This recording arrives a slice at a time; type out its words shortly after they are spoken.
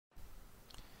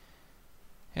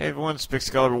Hey everyone, it's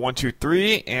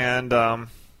Excalibur123, and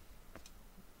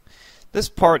this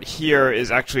part here is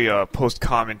actually a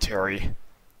post-commentary.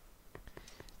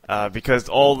 Because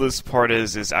all this part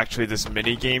is actually this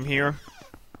mini-game here.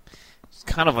 It's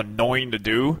kind of annoying to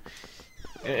do.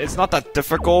 It's not that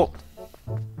difficult,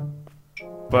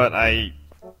 but I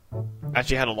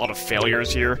actually had a lot of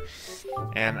failures here.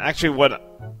 And actually what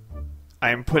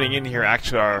I'm putting in here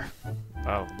actually are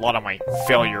a lot of my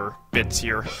failure bits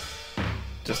here.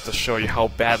 Just to show you how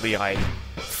badly I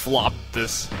flopped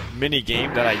this mini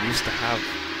game that I used to have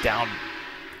down,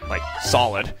 like,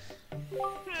 solid.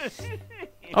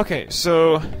 Okay,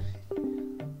 so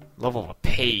level of a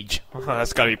page.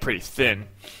 That's gotta be pretty thin.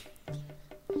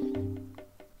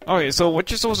 Okay, so what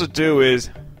you're supposed to do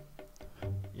is,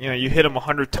 you know, you hit him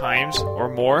 100 times or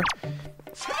more,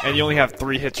 and you only have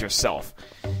 3 hits yourself.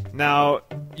 Now,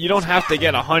 you don't have to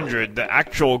get 100. The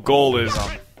actual goal is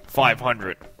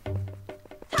 500.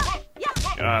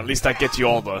 At least that gets you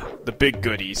all the big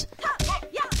goodies.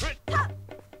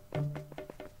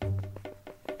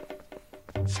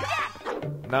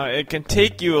 Now, it can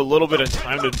take you a little bit of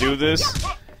time to do this.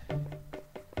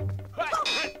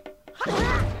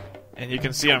 And you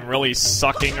can see I'm really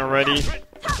sucking already.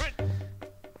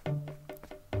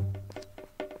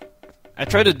 I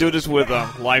tried to do this with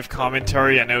live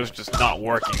commentary and it was just not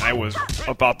working. I was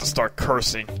about to start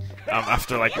cursing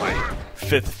after like my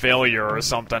 5th failure or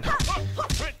something.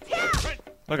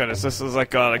 Look at this. This is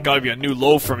like gotta be a new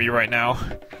low for me right now.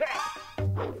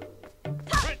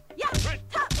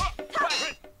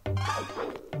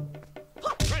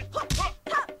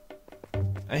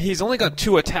 And he's only got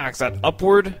 2 attacks: that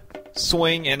upward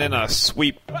swing and then a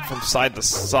sweep from side to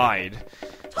side.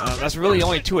 That's really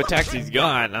only 2 attacks he's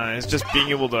got. It's just being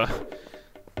able to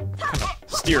kind of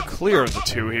steer clear of the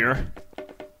 2 here.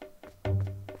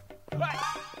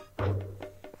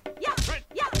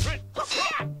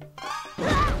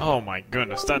 Oh my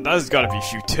goodness, that has got to be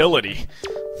futility.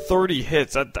 30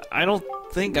 hits. I don't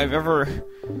think I've ever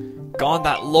gone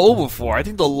that low before. I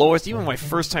think the lowest, even my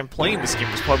first time playing this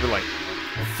game, was probably like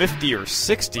 50 or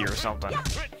 60 or something.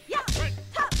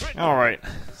 Alright,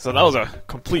 so that was a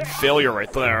complete failure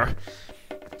right there.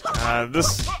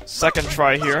 This second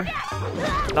try here,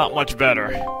 not much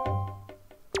better.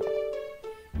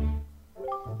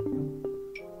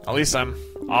 At least I'm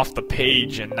off the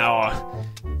page and now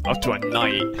up to a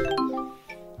knight.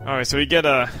 Alright, so we get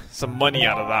some money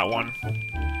out of that one.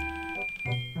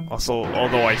 Also,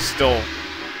 although I still...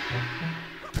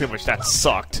 pretty much that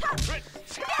sucked.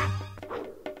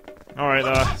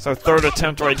 Alright, so 3rd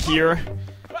attempt right here.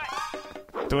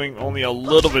 Doing only a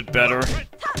little bit better.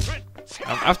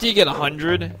 After you get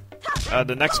 100,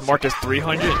 the next mark is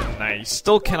 300, and I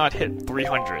still cannot hit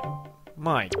 300.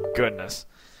 My goodness.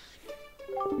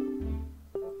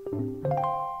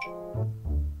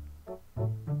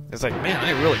 It's like, man,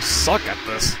 I really suck at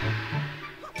this.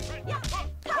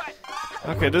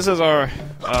 Okay, this is our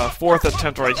 4th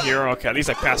attempt right here. Okay, at least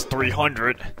I passed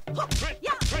 300.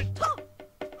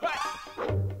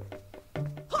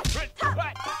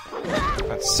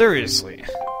 But seriously,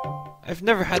 I've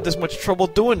never had this much trouble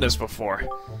doing this before.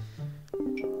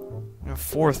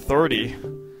 430.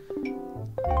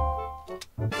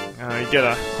 You get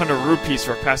 100 rupees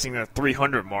for passing the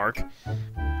 300 mark.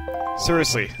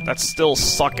 Seriously, that's still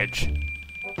suckage.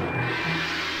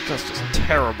 That's just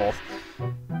terrible.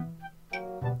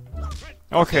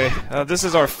 Okay, this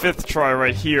is our 5th try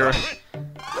right here.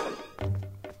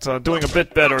 So doing a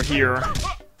bit better here.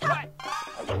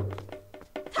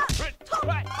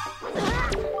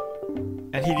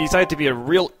 And he decided to be a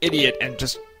real idiot and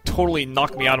just totally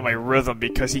knock me out of my rhythm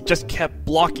because he just kept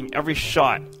blocking every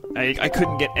shot. I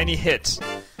couldn't get any hits.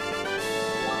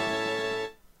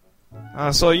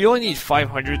 So you only need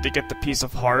 500 to get the piece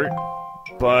of heart,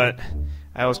 but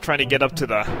I was trying to get up to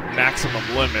the maximum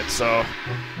limit, so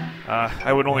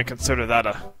I would only consider that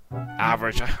a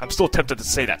average. I'm still tempted to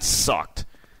say that sucked.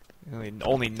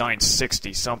 Only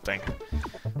 960 something.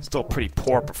 Still pretty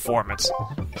poor performance.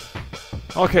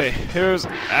 Okay, this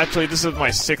is my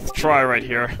 6th try right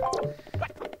here.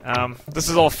 This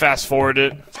is all fast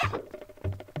forwarded,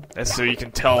 so you can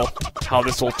tell how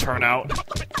this will turn out.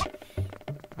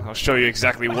 I'll show you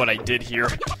exactly what I did here.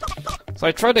 So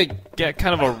I tried to get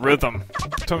kind of a rhythm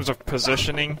in terms of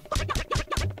positioning.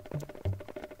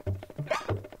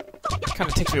 It kind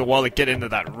of takes me a while to get into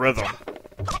that rhythm.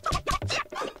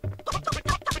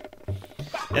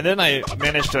 And then I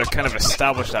managed to kind of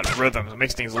establish that rhythm. It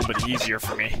makes things a little bit easier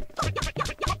for me.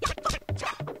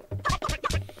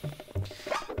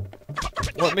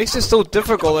 What makes it so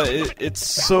difficult, it's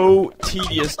so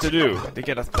tedious to do, to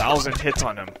get 1,000 hits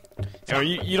on him. You know,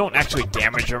 you don't actually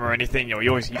damage him or anything. You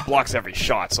know, he blocks every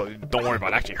shot, so don't worry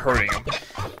about actually hurting him.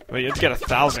 But you get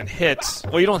 1,000 hits.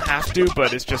 Well, you don't have to,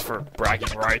 but it's just for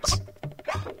bragging rights.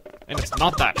 And it's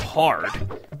not that hard.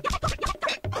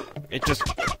 It just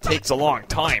takes a long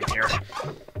time here.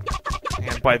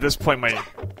 And by this point, my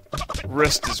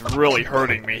wrist is really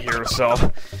hurting me here, so...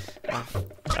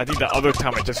 I think the other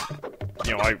time I just...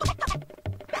 You know, I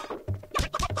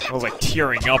was like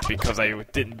tearing up because I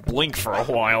didn't blink for a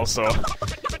while, so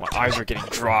my eyes were getting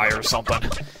dry or something.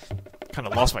 Kind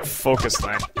of lost my focus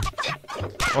then.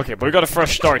 Okay, but we got a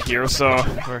fresh start here, so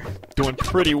we're doing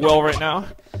pretty well right now.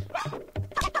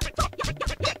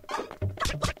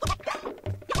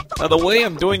 Now, the way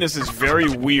I'm doing this is very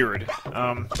weird.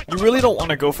 You really don't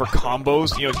want to go for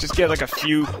combos. You know, just get like a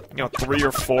few, you know, 3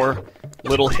 or 4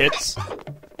 little hits.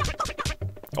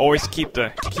 Always keep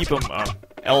them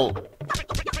L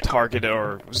targeted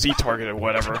or Z targeted,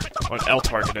 whatever, or L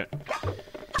targeted.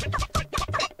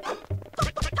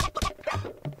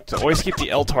 So always keep the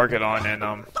L target on,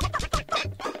 and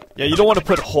yeah, you don't want to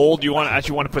put hold. You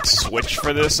actually want to put switch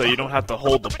for this, so you don't have to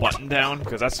hold the button down,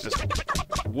 because that's just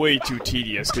way too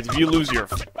tedious. Because if you lose your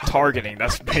targeting,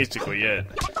 that's basically it.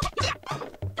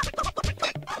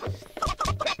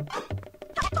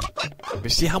 You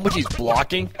see how much he's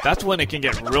blocking? That's when it can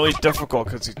get really difficult,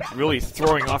 because he's really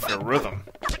throwing off your rhythm.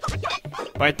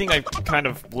 But I think I've kind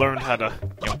of learned how to,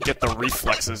 you know, get the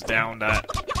reflexes down that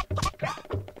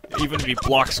even if he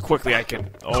blocks quickly, I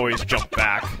can always jump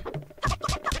back.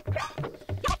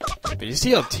 But you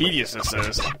see how tedious this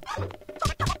is.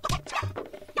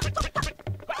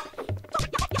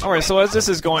 Alright, so as this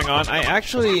is going on, I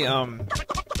actually, you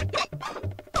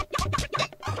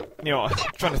know, I'm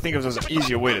trying to think if there's an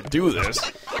easier way to do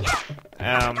this.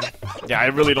 Yeah, I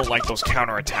really don't like those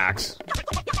counterattacks.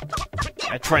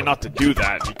 I try not to do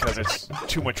that because it's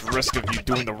too much risk of you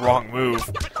doing the wrong move.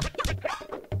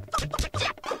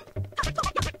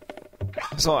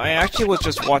 So I actually was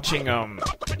just watching, let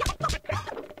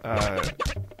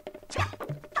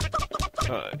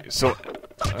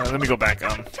me go back,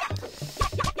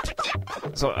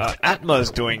 Atma is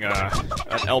doing, an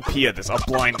LP of this, a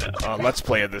blind, Let's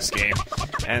Play of this game,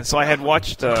 and so I had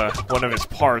watched, one of his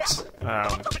parts,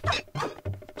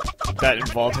 that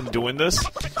involved him doing this,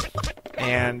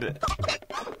 and,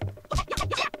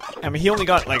 I mean, he only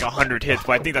got, like, 100 hits,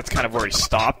 but I think that's kind of where he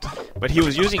stopped, but he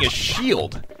was using his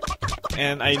shield,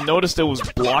 and I noticed it was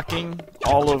blocking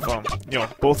all of, you know,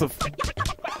 both of,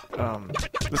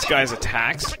 this guy's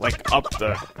attacks, like, up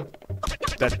that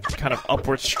kind of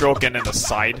upward stroke and then the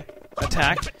side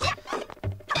attack.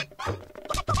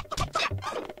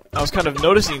 I was kind of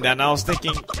noticing that, and I was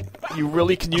thinking, you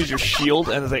really can use your shield,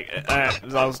 and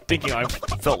I was thinking I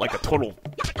felt like a total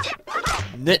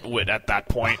nitwit at that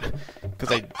point,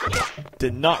 because I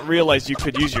did not realize you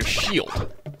could use your shield.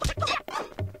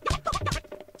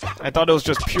 I thought it was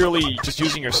just purely just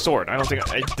using your sword. I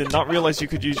did not realize you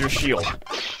could use your shield.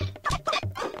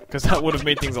 Because that would have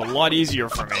made things a lot easier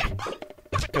for me.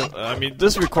 I mean,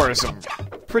 this requires some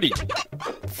pretty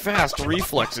fast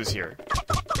reflexes here.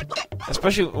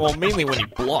 Especially, well, mainly when he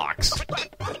blocks.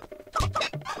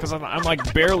 Because I'm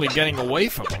like barely getting away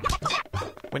from him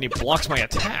when he blocks my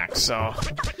attack, so...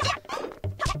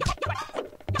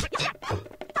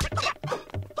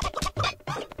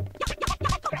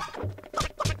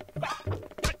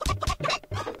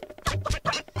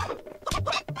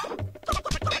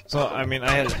 So, I mean,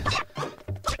 I'm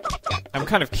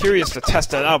kind of curious to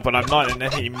test that out, but I'm not in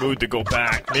any mood to go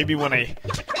back. Maybe when I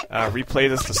replay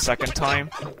this the second time,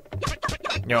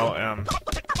 you know,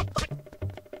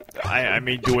 I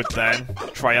may do it then.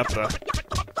 Try out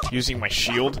using my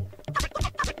shield.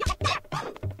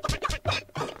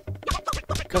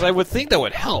 Because I would think that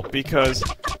would help, because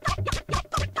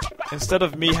instead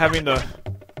of me having to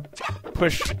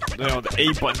push, you know, the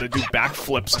A button to do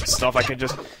backflips and stuff, I can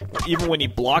just, even when he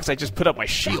blocks, I just put up my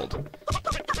shield.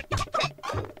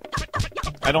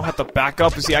 I don't have to back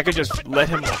up. You see, I could just let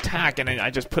him attack, and then I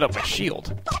just put up my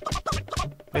shield.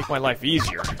 Make my life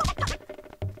easier.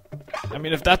 I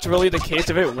mean, if that's really the case,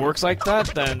 if it works like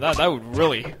that, then that would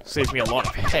really save me a lot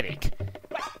of headache.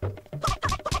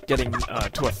 Getting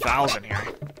to 1,000 here.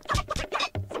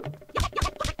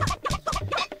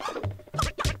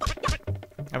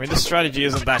 I mean, this strategy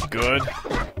isn't that good.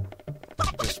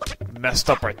 Just messed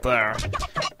up right there.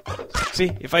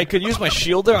 See, if I could use my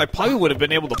shield there, I probably would have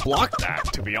been able to block that,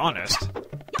 to be honest.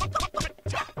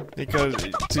 Because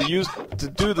to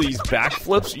do these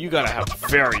backflips, you gotta have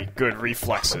very good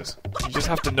reflexes. You just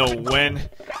have to know when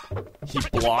he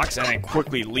blocks and then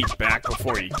quickly leap back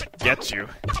before he gets you.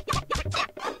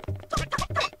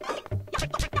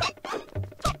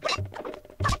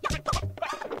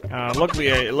 Luckily,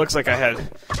 it looks like I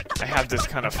have this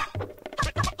kind of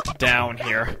down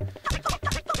here.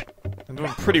 I'm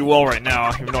doing pretty well right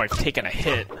now, even though I've taken a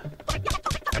hit.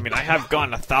 I mean, I have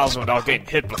gotten 1,000 without getting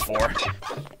hit before.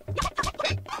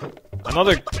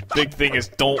 Another big thing is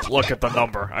don't look at the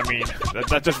number. I mean,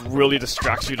 that just really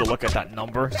distracts you to look at that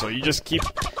number. So you just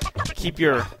keep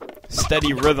your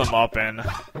steady rhythm up, and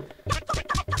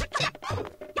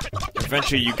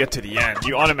eventually you get to the end.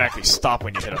 You automatically stop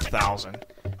when you hit 1,000.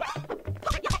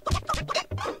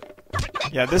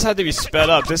 Yeah, this had to be sped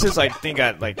up. This is, I think,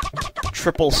 at like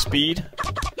triple speed.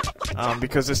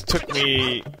 Because this took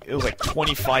me, it was like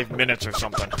 25 minutes or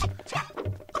something.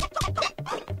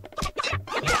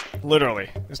 Literally.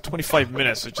 It's 25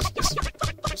 minutes. It's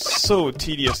so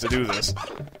tedious to do this.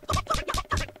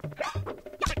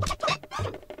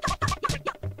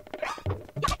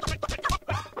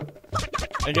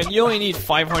 Again, you only need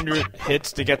 500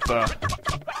 hits to get the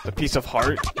piece of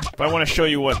heart. But I want to show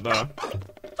you what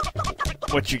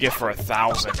you get for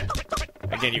 1,000.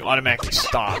 Again, you automatically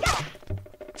stop.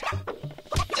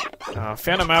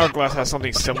 Phantom Hourglass has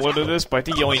something similar to this, but I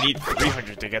think you only need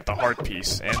 300 to get the heart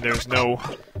piece, and there's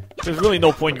really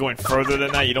no point going further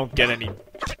than that. You don't get any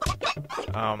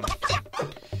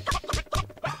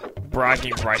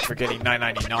bragging rights for getting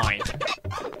 999.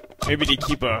 Maybe to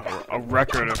keep a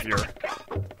record of your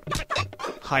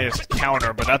highest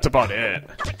counter, but that's about it.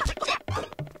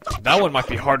 That one might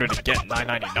be harder to get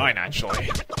 999 actually.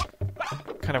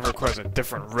 Kind of requires a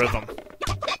different rhythm.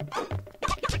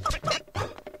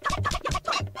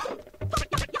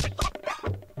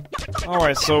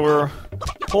 Alright, so we're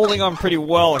holding on pretty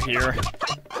well here.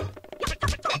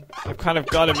 I've kind of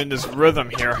got him in this rhythm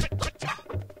here.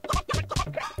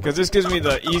 Because this gives me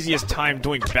the easiest time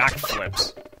doing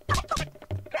backflips.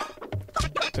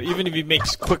 So even if he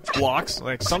makes quick blocks,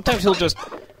 like sometimes he'll just...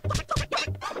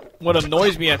 What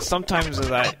annoys me at sometimes is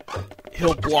that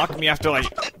he'll block me after like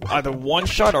either one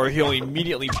shot or he'll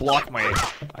immediately block my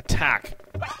attack.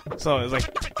 So it's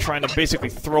like trying to basically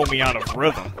throw me out of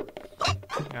rhythm.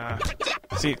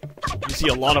 You see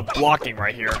a lot of blocking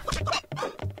right here.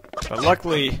 But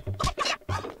luckily,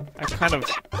 I kind of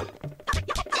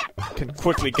can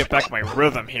quickly get back my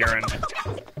rhythm here and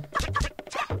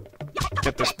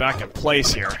get this back in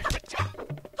place here.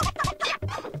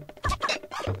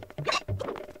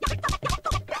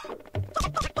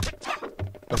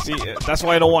 But see, that's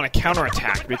why I don't want to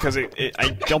counterattack, because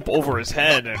I jump over his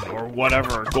head or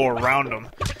whatever, or go around him.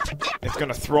 It's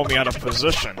gonna throw me out of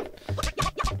position.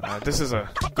 This is a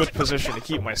good position to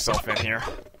keep myself in here.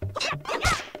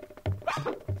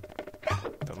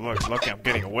 Look, I'm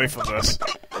getting away from this.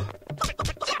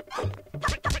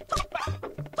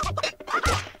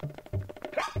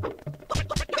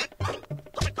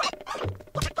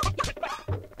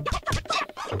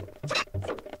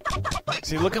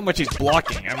 See, look how much he's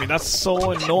blocking. I mean, that's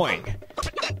so annoying.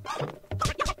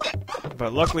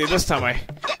 But luckily this time I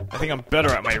think I'm better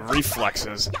at my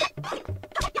reflexes.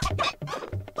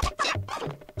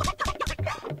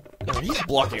 He's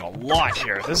blocking a lot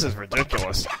here. This is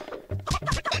ridiculous.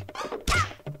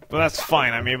 But that's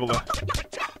fine. I'm able to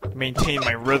maintain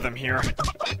my rhythm here.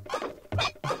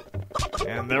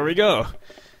 And there we go.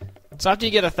 So after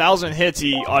you get 1,000 hits,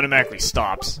 he automatically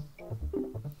stops.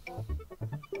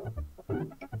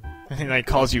 And he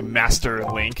calls you Master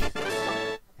Link.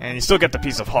 And you still get the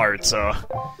piece of heart, so...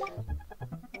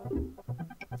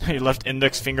 Your left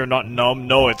index finger not numb?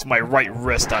 No, it's my right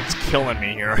wrist that's killing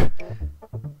me here.